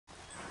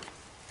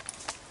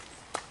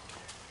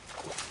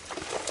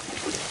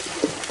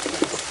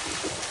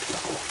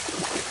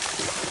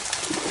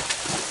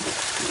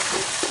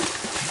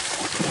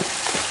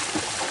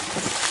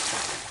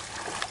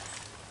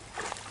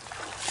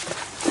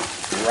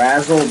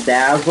Razzle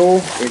Dazzle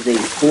is a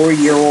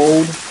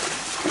 4-year-old,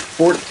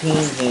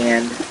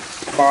 14-hand,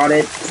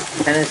 spotted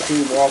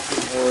Tennessee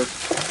walking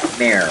horse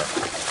mare.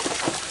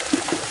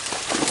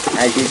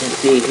 As you can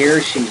see here,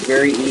 she's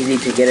very easy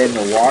to get in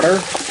the water.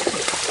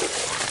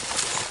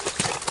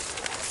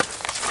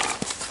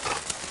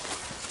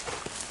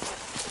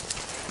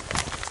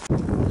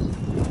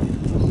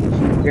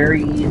 She's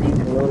very easy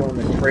to load on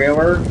the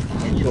trailer,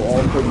 and she'll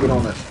also get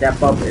on a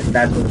step up if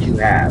that's what you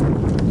have.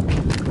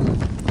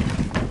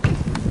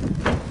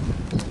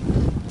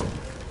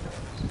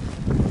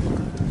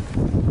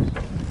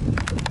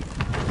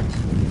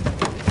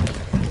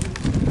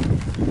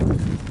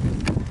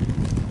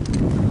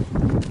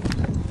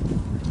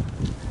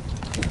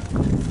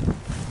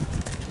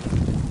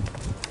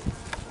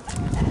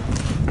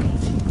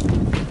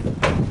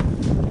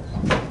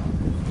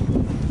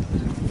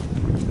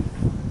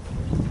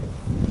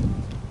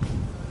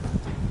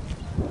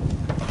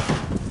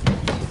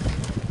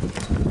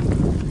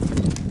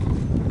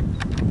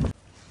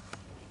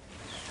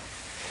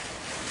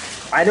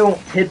 I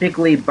don't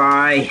typically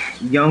buy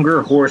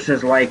younger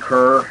horses like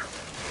her,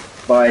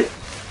 but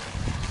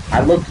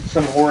I looked at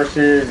some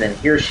horses and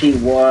here she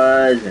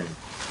was, and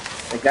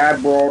the guy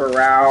brought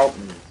her out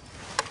and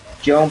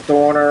jumped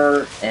on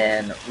her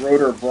and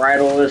rode her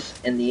bridleless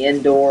in the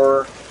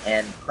indoor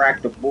and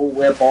cracked a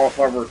bullwhip off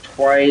of her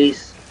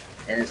twice,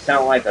 and it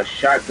sounded like a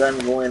shotgun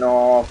going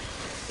off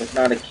with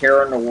not a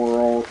care in the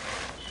world.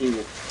 She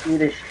was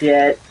sweet as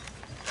shit.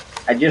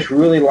 I just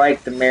really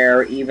liked the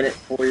mare, even at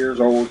 4 years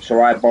old,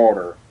 so I bought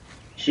her.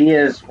 She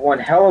is one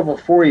hell of a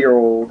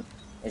 4-year-old,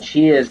 and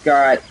she has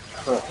got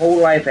her whole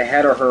life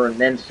ahead of her and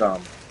then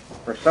some.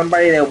 For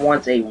somebody that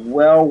wants a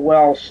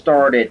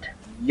well-started,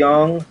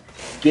 young,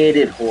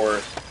 gaited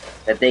horse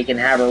that they can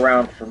have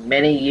around for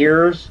many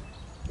years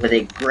with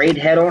a great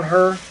head on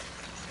her,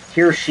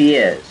 here she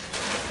is.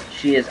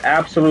 She is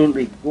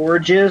absolutely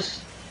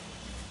gorgeous,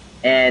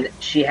 and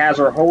she has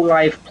her whole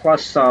life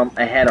plus some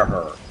ahead of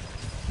her.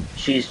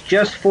 She's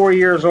just 4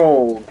 years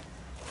old,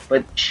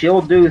 but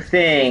she'll do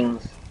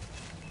things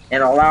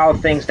and allow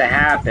things to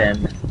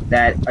happen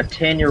that a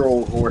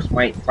 10-year-old horse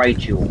might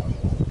fight you on.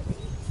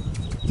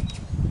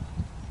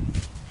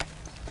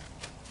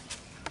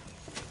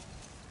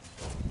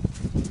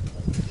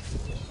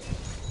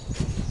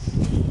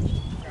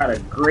 Got a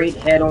great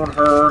head on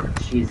her.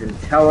 She's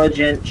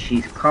intelligent,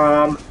 she's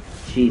calm,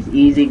 she's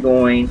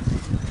easygoing.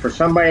 For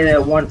somebody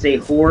that wants a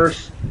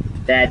horse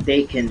that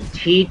they can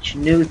teach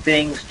new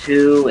things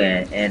to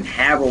and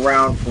have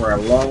around for a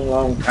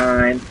long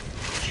time.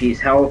 She's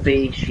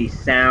healthy, she's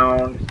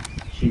sound,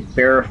 she's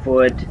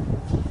barefoot.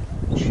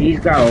 She's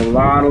got a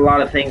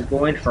lot of things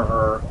going for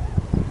her.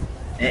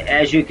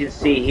 As you can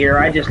see here,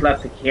 I just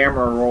left the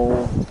camera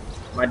roll.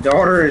 My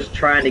daughter is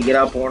trying to get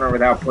up on her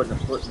without putting a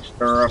foot in the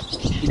stirrup.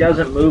 She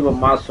doesn't move a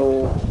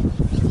muscle.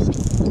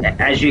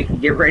 As you can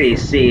get ready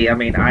to see, I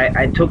mean,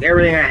 I took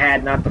everything I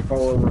had not to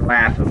fall over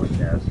laughing with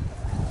this.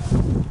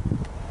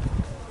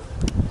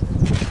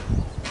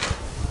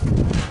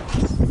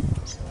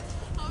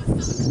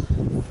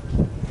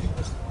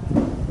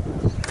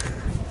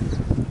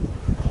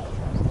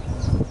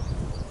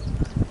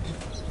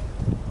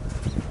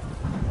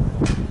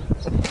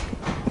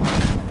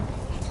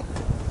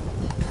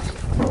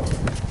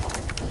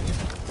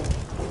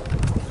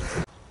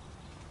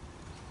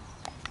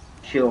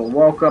 She'll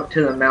walk up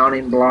to the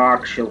mounting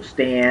block, she'll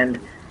stand.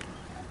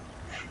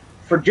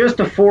 For just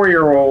a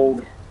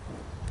 4-year-old,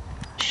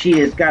 she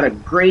has got a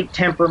great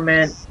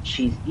temperament,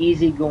 she's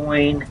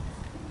easygoing.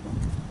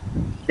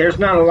 There's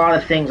not a lot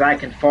of things I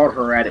can fault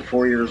her at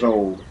 4 years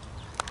old.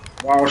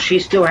 While she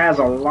still has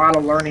a lot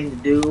of learning to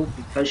do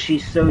because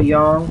she's so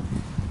young,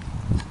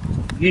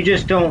 you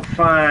just don't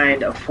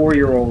find a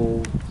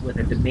 4-year-old with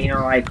a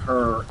demeanor like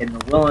her and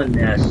the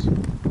willingness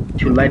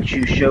to let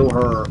you show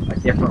her a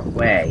different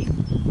way.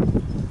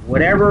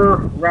 Whatever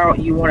route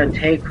you want to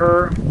take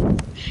her,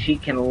 she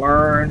can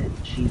learn.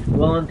 She's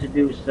willing to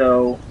do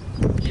so.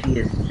 She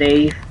is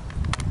safe.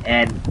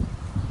 And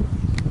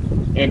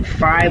in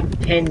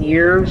 5-10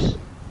 years,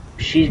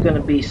 she's going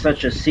to be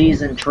such a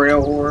seasoned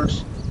trail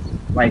horse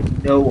like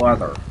no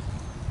other.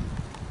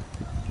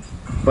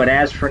 But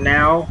as for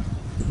now,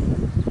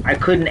 I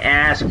couldn't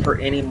ask for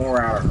any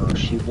more out of her.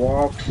 She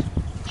walks,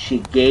 she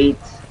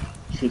gaits,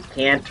 she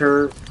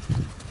canters,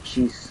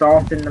 she's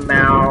soft in the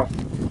mouth,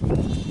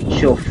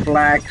 she'll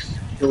flex,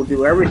 she'll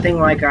do everything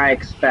like I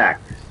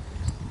expect.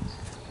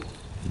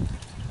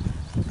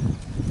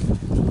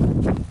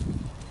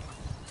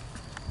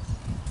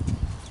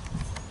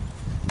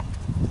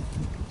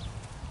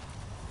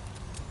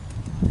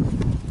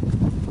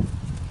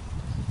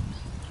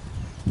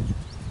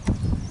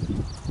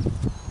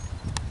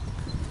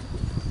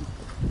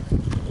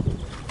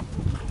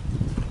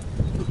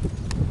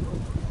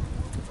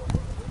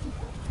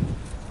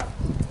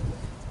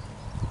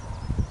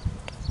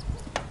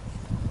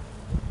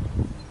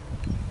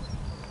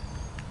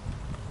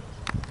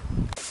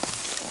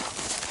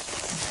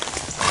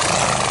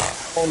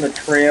 On the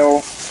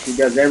trail, she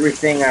does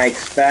everything I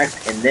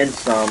expect and then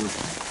some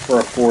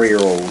for a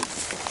 4-year-old.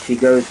 She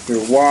goes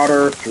through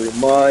water, through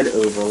mud,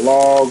 over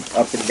logs,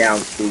 up and down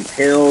steep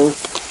hills.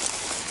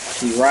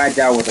 She rides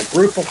out with a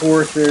group of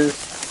horses.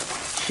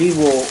 She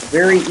will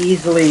very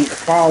easily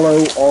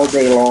follow all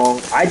day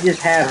long. I just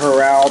had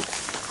her out,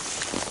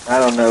 I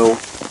don't know,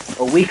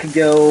 a week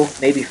ago,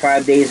 maybe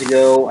 5 days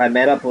ago. I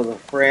met up with a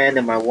friend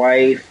and my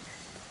wife,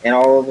 and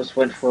all of us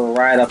went for a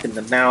ride up in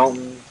the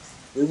mountain.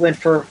 We went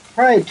for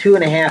probably a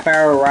 2.5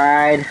 hour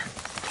ride,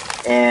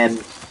 and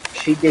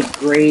she did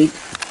great.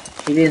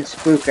 She didn't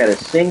spook at a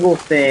single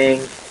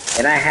thing,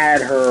 and I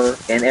had her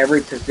in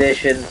every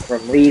position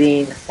from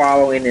leading,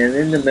 following, and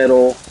in the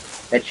middle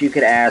that you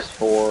could ask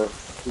for.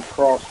 We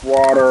crossed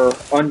water,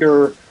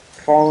 under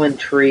fallen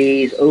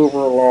trees, over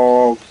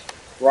logs,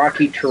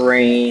 rocky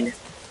terrain.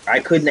 I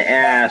couldn't have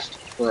asked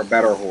for a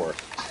better horse.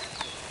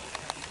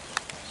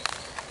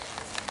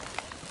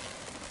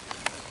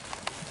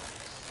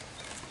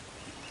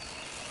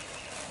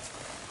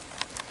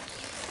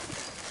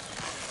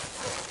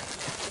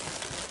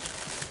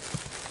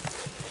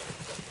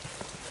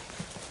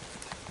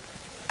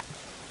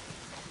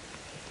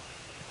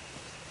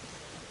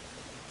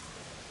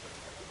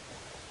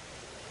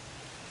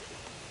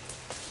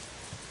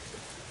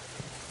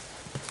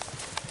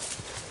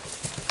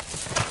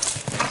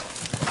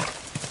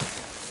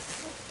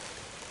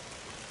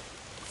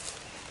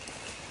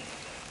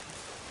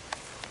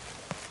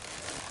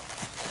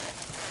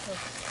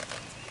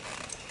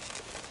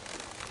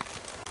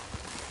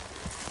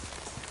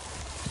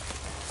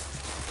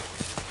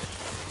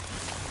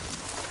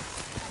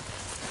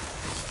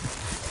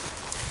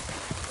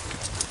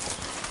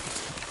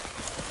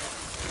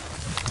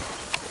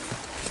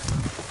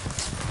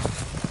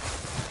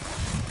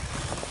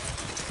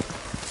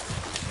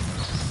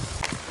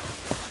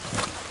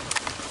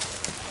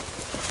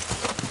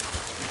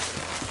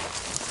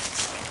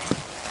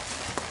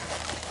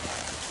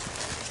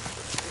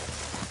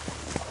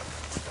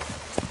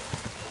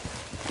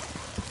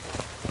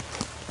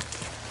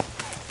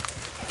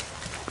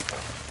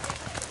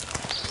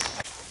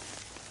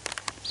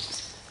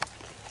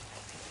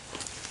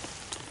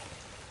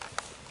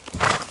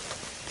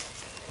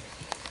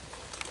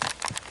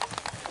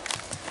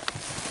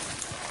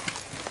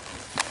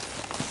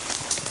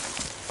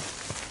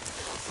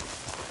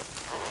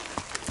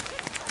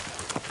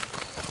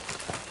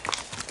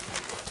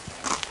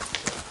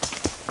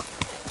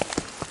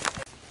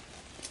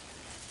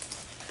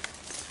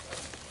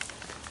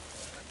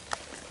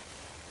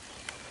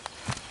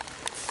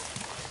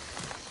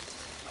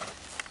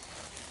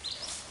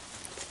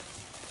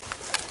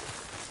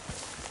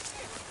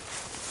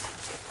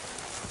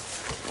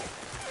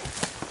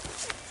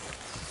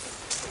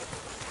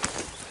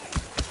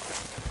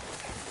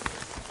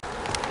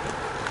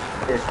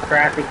 Is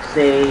traffic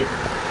safe.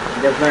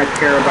 She does not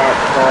care about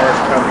cars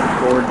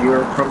coming towards you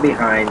or from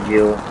behind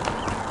you.